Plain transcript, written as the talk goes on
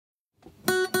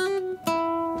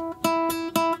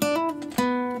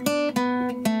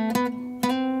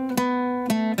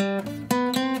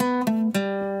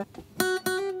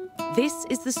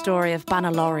story of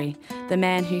Bunalori, the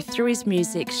man who through his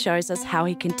music shows us how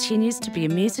he continues to be a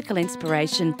musical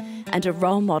inspiration and a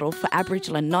role model for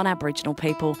Aboriginal and non-Aboriginal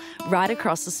people right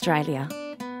across Australia.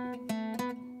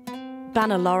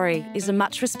 Bunalori is a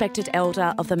much respected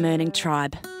elder of the Mirning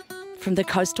tribe. From the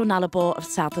coastal Nullarbor of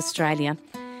South Australia,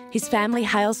 his family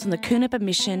hails from the Coonabba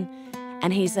Mission,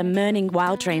 and he's a Mirning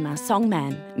wild dreamer,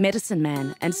 songman, medicine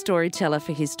man and storyteller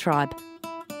for his tribe.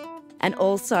 And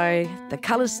also the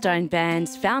Coloured Stone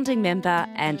Band's founding member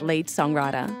and lead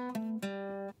songwriter.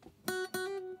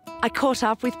 I caught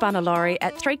up with Bunalori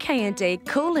at 3KND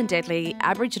Cool and Deadly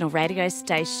Aboriginal radio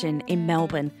station in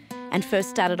Melbourne and first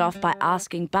started off by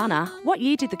asking Bunna what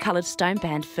year did the Coloured Stone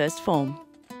Band first form?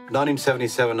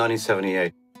 1977,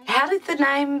 1978. How did the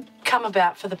name come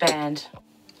about for the band?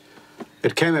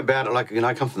 It came about, like,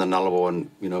 I come from the Nullarbor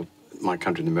and, my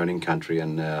country, the Mirning country,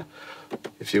 and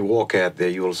if you walk out there,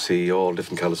 you'll see all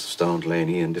different colours of stones laying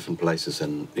here in different places,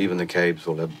 and even the caves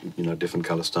will have, different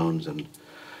colour stones.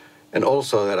 And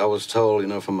also that I was told,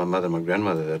 from my mother and my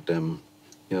grandmother that,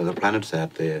 the planets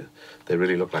out there, they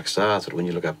really look like stars, but when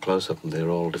you look up close up, they're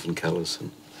all different colours.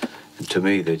 And to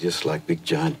me, they're just like big,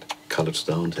 giant coloured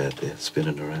stones out there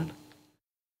spinning around.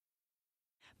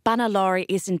 Bunalori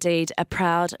is indeed a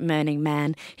proud Mirning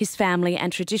man. His family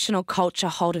and traditional culture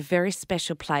hold a very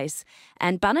special place.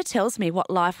 And Bunna tells me what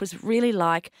life was really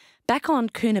like back on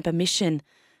Coonabba Mission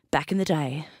back in the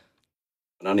day.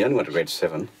 I only went to grade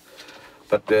 7,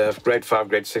 but grade 5,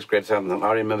 grade 6, grade 7,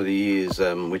 I remember the years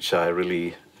which I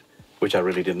really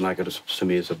didn't like. To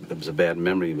me, it was a bad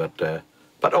memory,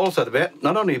 but also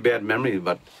not only a bad memory,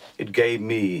 but it gave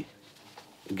me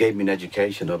an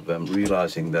education of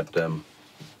realising that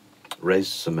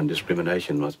racism and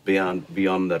discrimination was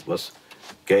beyond that,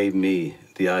 gave me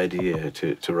the idea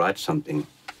to write something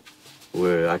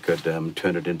where I could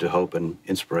turn it into hope and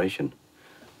inspiration.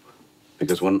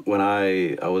 Because when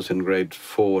I was in grade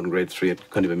 4 and grade 3 at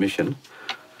Coonabba Mission,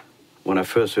 when I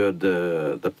first heard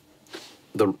the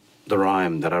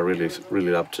rhyme that I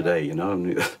really love today,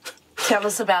 Tell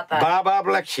us about that. Baba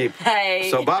Black Sheep. Hey.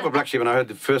 So Baba Black Sheep, and I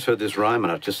first heard this rhyme,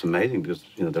 and it was just amazing because,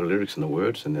 the lyrics and the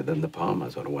words and then the poem, I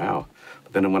thought, wow.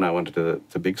 But then when I went to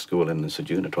the big school in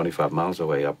Sajuna, 25 miles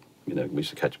away up, we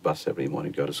used to catch a bus every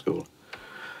morning to go to school.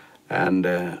 And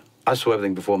I saw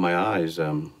everything before my eyes.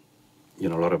 A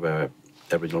lot of our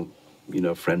Aboriginal,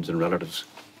 friends and relatives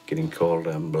getting called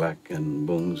black and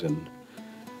boons and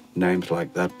names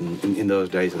like that in those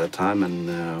days at that time.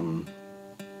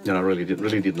 And I really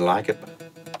didn't like it,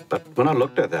 but when I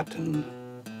looked at that, and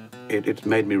it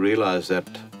made me realise that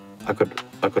I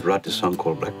could write this song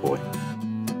called Black Boy.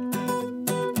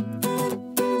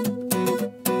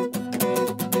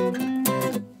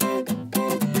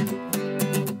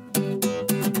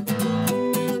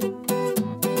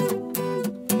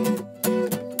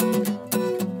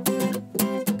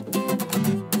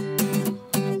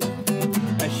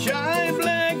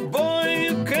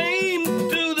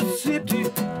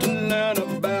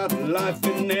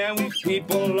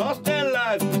 People lost their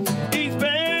lives. He's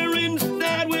buried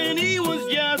inside when he was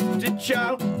just a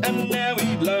child, and now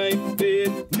his life is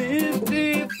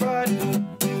mystified.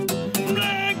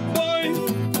 Black boy,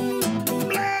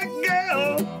 black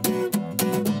girl,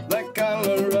 the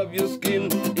color of your skin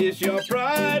is your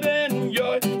pride and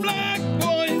joy. Black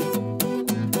boy,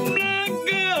 black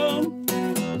girl,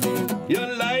 your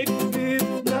life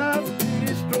is not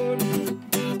destroyed.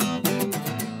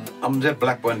 I'm that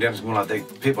Black Boy in dance school. I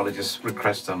think people just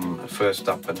request them first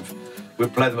up, and we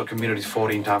play them at communities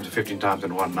 14 times or 15 times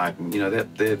in one night. And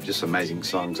they're just amazing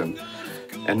songs. And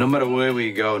no matter where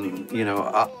we go, and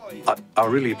I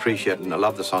really appreciate it, and I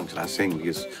love the songs that I sing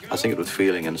because I sing it with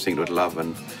feeling and sing it with love,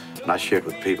 and I share it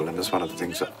with people. And that's one of the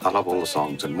things that I love, all the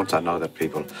songs. And once I know that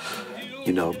people,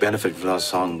 benefit from those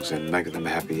songs and making them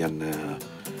happy and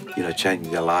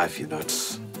changing their life,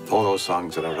 it's. All those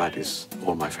songs that I write is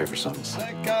all my favourite songs.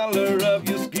 The color of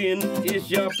your skin is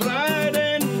your pride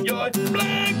and joy.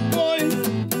 Black boy,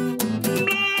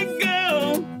 black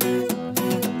girl,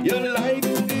 your life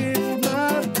is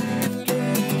not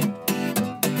destroyed.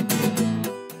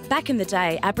 Back in the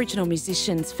day, Aboriginal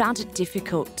musicians found it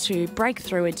difficult to break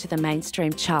through into the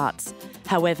mainstream charts.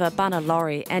 However,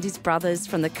 Bunalori and his brothers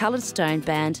from the Coloured Stone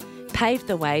Band paved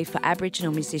the way for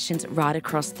Aboriginal musicians right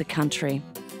across the country.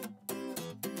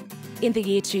 In the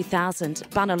year 2000,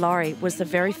 Bunalori was the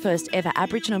very first ever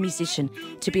Aboriginal musician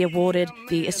to be awarded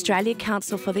the Australia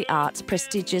Council for the Arts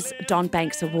prestigious Don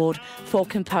Banks Award for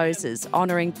Composers,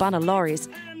 honouring Bunalori's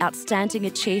outstanding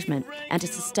achievement and a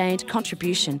sustained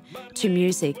contribution to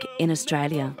music in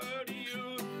Australia.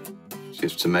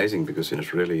 It's amazing because it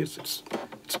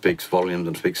speaks volumes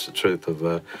and speaks the truth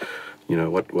of you know,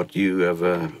 what you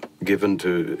have given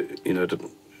to, you know, to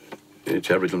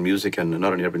Aboriginal music, and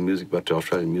not only Aboriginal music but to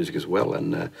Australian music as well,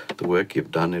 and the work you've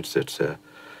done. It's to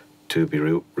be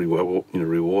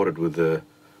rewarded with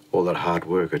all that hard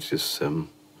work. It's just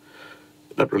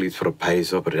not really sort of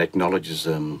pays off, but it acknowledges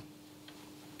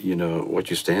you know, what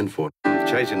you stand for.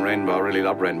 Chasing rainbow, I really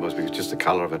love rainbows because just the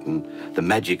colour of it and the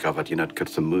magic of it, you know, it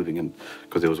gets them moving. And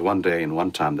because there was one day and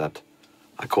one time that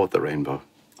I caught the rainbow.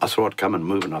 I saw it come and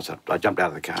move, and I jumped out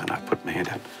of the car and I put my hand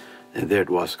out, and there it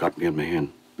was, got me in my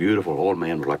hand. Beautiful. All my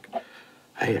hand was like,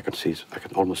 hey, I can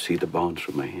almost see the bones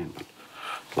through my hand, but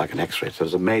like an X-ray. So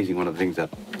it's amazing. One of the things that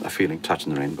I feel in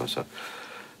touching the rainbow. So,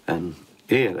 and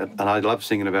yeah, and I love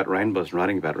singing about rainbows and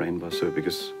writing about rainbows. So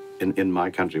because in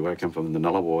my country, where I come from, in the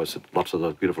Nullarbor, lots of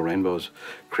those beautiful rainbows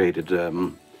created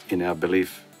in our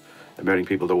belief. American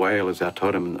people, the whale is our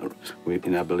totem, and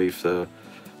in our belief, the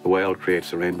whale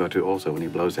creates a rainbow too also when he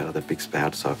blows out of that big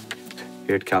spout. So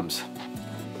here it comes.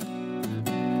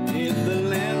 In the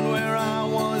land where I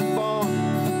was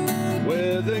born,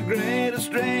 where the great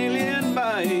Australian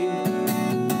bight,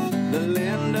 the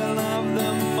land I love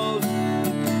the most,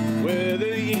 where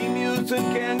the emus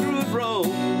and kangaroos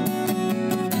roam,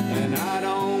 and I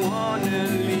don't want to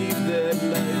leave that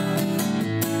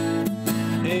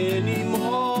life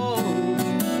anymore,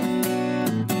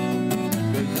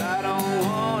 'cause I don't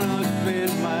want to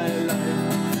spend my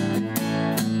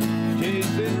life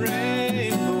chasing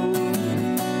rainbows.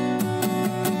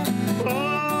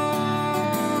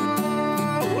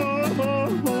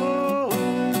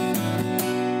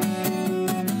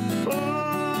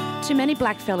 To many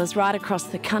blackfellas right across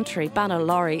the country, Bunna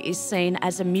Laurie is seen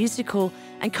as a musical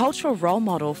and cultural role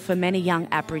model for many young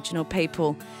Aboriginal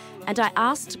people. And I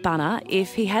asked Bunna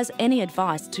if he has any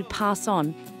advice to pass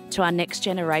on to our next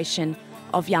generation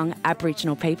of young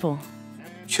Aboriginal people.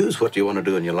 Choose what you want to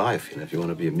do in your life. You know, if you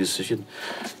want to be a musician,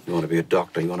 you want to be a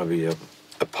doctor, you want to be a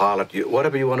pilot,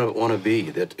 whatever you want to be,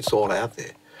 that it's all out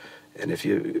there. And if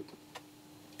you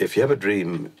have a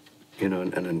dream, you know,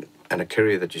 and a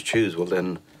career that you choose, well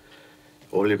then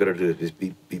all you've got to do is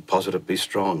be positive, be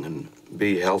strong, and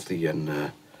be healthy,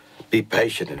 and be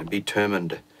patient, and be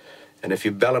determined. And if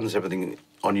you balance everything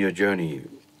on your journey,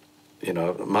 you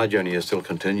know, my journey is still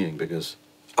continuing because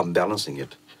I'm balancing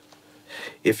it.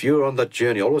 If you're on that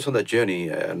journey, always on that journey,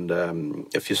 and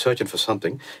if you're searching for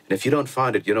something, and if you don't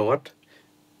find it, you know what?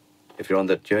 If you're on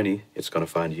that journey, it's going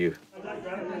to find you.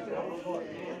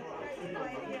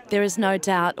 There is no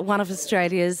doubt one of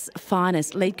Australia's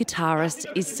finest lead guitarists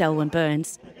is Selwyn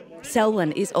Burns.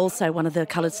 Selwyn is also one of the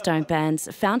Coloured Stone Band's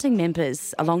founding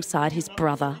members alongside his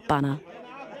brother, Bunna.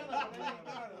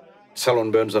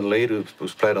 Selwyn Burns on lead,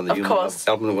 who's played on the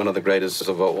album, one of the greatest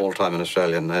of all time in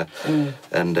Australia,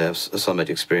 and so much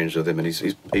experience with him. And he's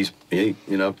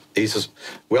a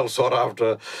well sought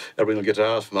after Aboriginal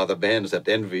guitarist from other bands that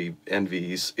envy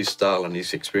his style and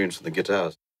his experience with the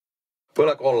guitars. We're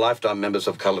like all lifetime members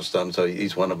of Coloured Stone, so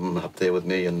he's one of them up there with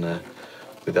me and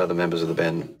with other members of the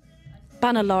band.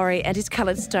 Bunna Laurie and his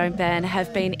Coloured Stone Band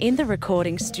have been in the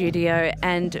recording studio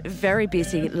and very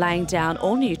busy laying down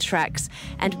all new tracks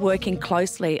and working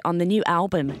closely on the new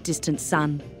album, Distant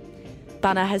Sun.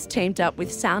 Bunna has teamed up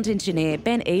with sound engineer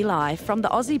Ben Eli from the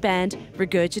Aussie band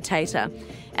Regurgitator,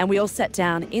 and we all sat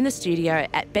down in the studio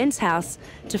at Ben's house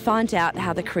to find out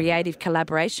how the creative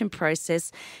collaboration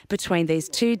process between these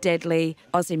two deadly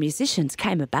Aussie musicians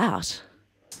came about.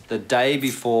 The day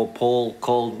before Paul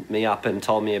called me up and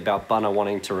told me about Bunna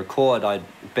wanting to record, I'd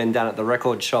been down at the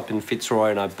record shop in Fitzroy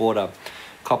and I bought a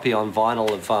copy on vinyl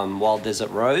of Wild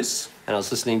Desert Rose, and I was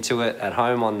listening to it at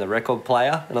home on the record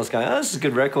player, and I was going, oh, this is a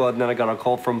good record, and then I got a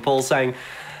call from Paul saying,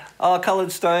 oh,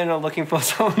 Coloured Stone, I'm looking for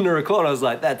someone to record. I was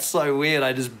like, that's so weird,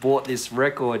 I just bought this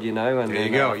record, you know. And there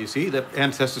you go, you see, the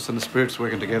ancestors and the spirits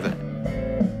working together.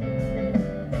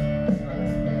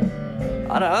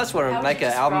 I don't know, I just want to make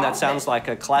an album that sounds like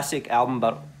a classic album,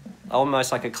 but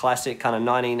almost like a classic kind of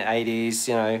 1980s,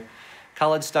 you know,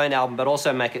 Coloured Stone album, but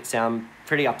also make it sound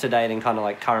pretty up-to-date and kind of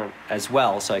like current as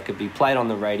well, so it could be played on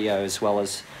the radio as well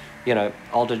as, you know,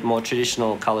 older, more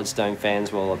traditional Coloured Stone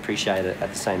fans will appreciate it at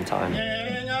the same time.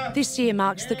 This year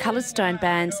marks the Coloured Stone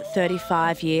Band's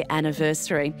 35-year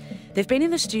anniversary. They've been in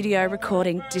the studio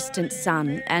recording Distant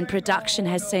Sun, and production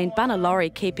has seen Bunna Laurie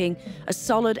keeping a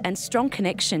solid and strong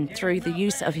connection through the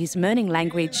use of his Mirning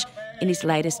language in his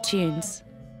latest tunes.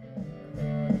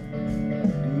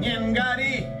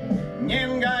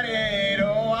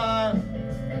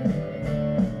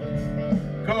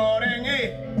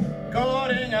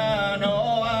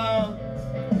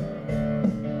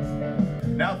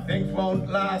 Now things won't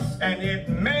last and it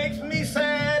makes me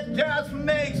sad, just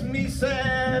makes me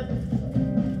sad.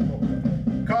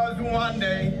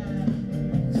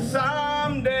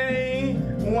 someday,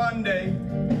 one day,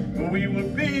 we will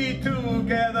be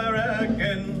together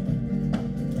again.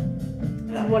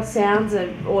 What sounds are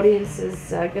audiences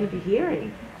going to be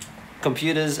hearing?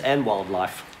 Computers and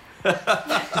wildlife. The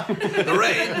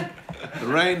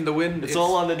rain, the wind. It's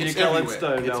all on the new coloured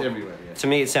stone. It's everywhere, yeah. To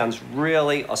me, it sounds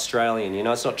really Australian. You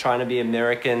know, it's not trying to be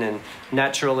American, and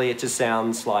naturally, it just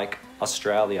sounds like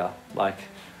Australia. Like,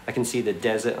 I can see the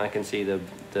desert, and I can see the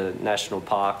national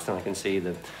parks, and I can see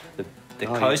the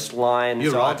coastline.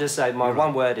 You're so right. I'll just say my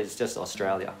one word is just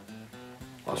Australia.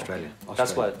 Australia.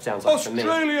 That's what it sounds like to me.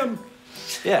 Australian.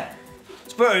 Yeah.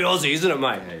 It's very Aussie, isn't it,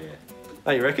 mate? Yeah, yeah.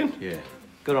 Oh, you reckon? Yeah.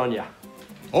 Good on ya.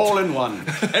 All in one.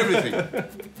 Everything.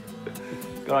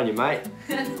 Good on you, mate.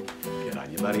 Get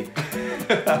on you, buddy.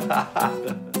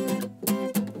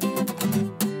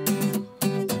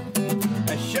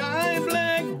 A shy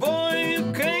black boy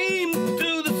who came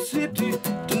to the city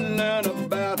to learn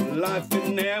about life,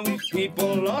 and now his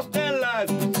people lost their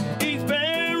lives. His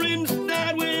parents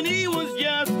died when he was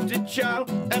just a child,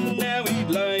 and now his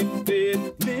life is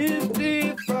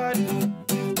mystified.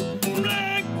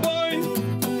 Black boy,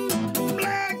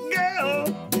 black girl,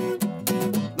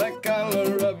 the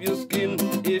color of your skin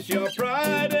is your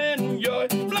pride and joy.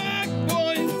 Black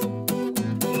boy,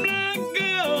 black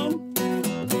girl,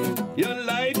 your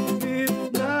life is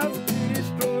not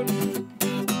destroyed.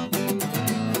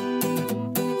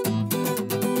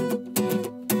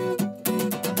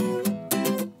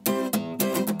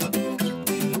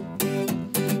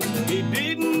 He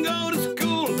didn't go to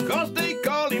school 'cause they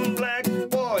called him black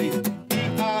boy. He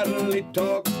hardly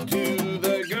talked to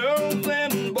the girls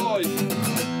and boys.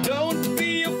 Don't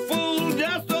be a fool,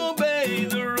 just obey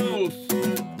the rules,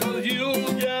 'cause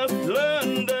you'll just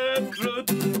learn the truth.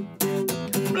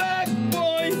 Black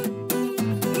boy,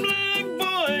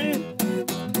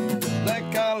 the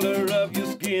color of your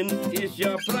skin is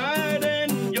your pride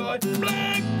and joy.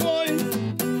 Black boy,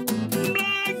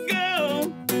 black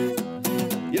girl,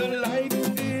 your life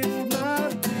is not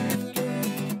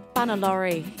destroyed. Bunna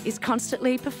Laurie is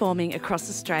constantly performing across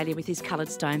Australia with his Coloured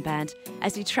Stone Band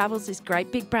as he travels this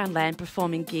great big brown land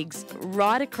performing gigs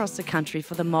right across the country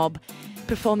for the mob,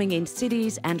 performing in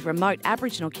cities and remote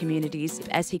Aboriginal communities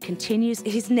as he continues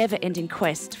his never-ending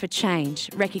quest for change,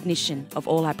 recognition of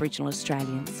all Aboriginal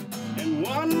Australians. And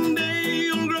one day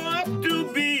you'll grow up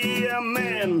to be a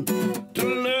man, to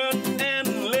learn and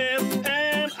live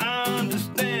and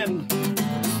understand.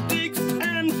 Sticks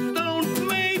and stones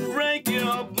may break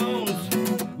your bones,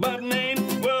 but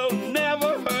names will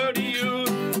never hurt you.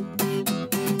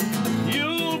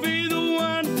 You'll be the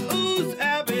one who's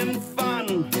having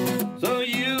fun, so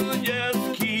you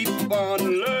just keep on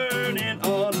learning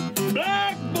on.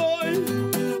 Black boy,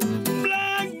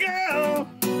 black girl,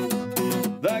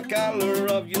 the color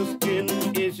of your skin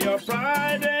is your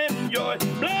pride and joy.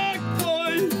 Black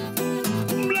boy,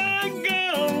 black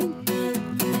girl,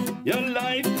 your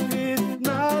life is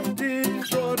not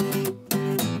destroyed.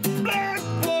 Black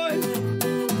boy,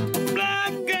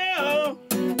 black girl,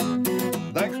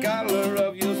 the color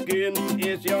of your skin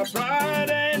is your pride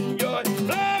and